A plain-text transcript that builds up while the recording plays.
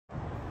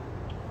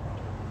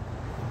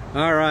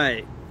All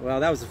right.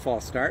 Well, that was a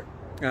false start.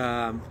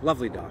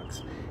 Lovely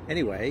dogs.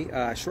 Anyway,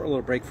 short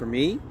little break for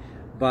me,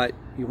 but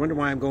you wonder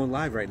why I'm going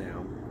live right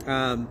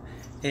now.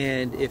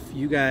 And if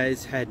you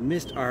guys had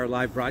missed our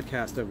live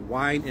broadcast of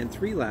Wine and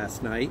Three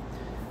last night,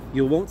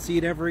 you won't see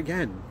it ever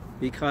again,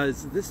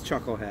 because this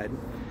chucklehead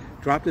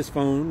dropped his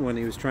phone when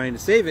he was trying to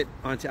save it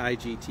onto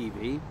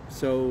IGTV.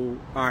 So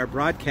our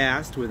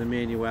broadcast with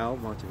Michel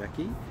and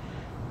Mathilde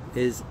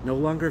is no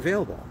longer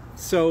available.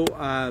 So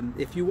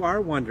if you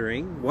are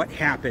wondering what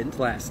happened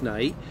last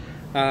night,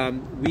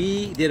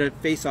 we did a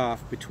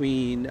face-off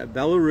between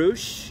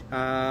Belarus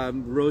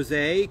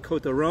Rosé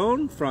Côte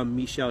d'Aron from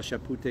Michel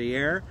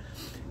Chapoutier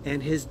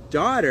and his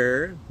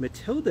daughter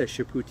Mathilde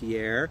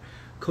Chapoutier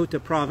Côte de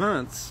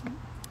Provence.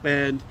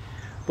 And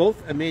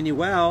both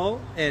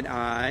Emmanuel and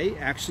I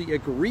actually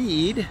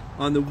agreed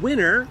on the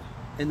winner,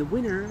 and the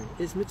winner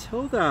is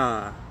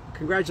Matilda.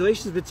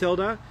 Congratulations,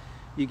 Matilda.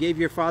 You gave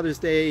your Father's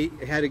Day,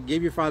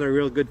 gave your father a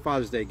real good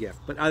Father's Day gift.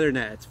 But other than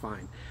that, it's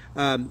fine.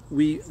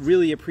 We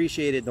really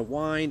appreciated the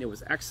wine. It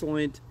was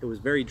excellent. It was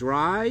very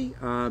dry.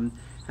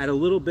 Had a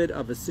little bit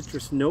of a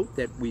citrus note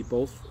that we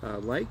both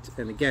liked.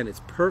 And again,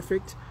 it's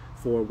perfect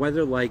for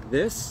weather like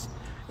this.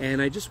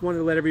 And I just wanted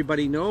to let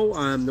everybody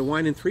know the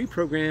Wine and Three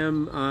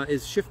program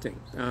is shifting.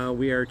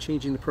 We are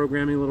changing the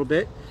programming a little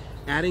bit,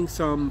 adding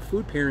some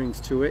food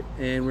pairings to it,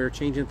 and we're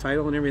changing the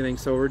title and everything.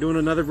 So we're doing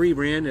another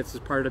rebrand. It's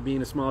part of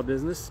being a small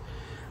business.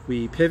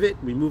 We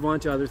pivot, we move on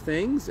to other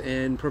things,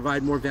 and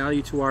provide more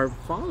value to our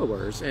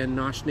followers and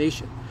Nosh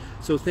Nation.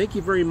 So thank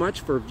you very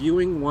much for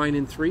viewing Wine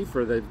and Three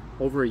for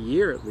over a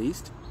year at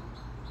least.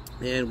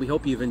 And we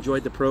hope you've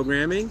enjoyed the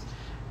programming.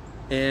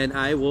 And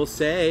I will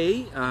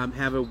say,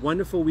 have a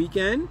wonderful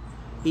weekend.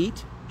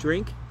 Eat,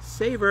 drink,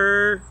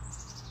 savor.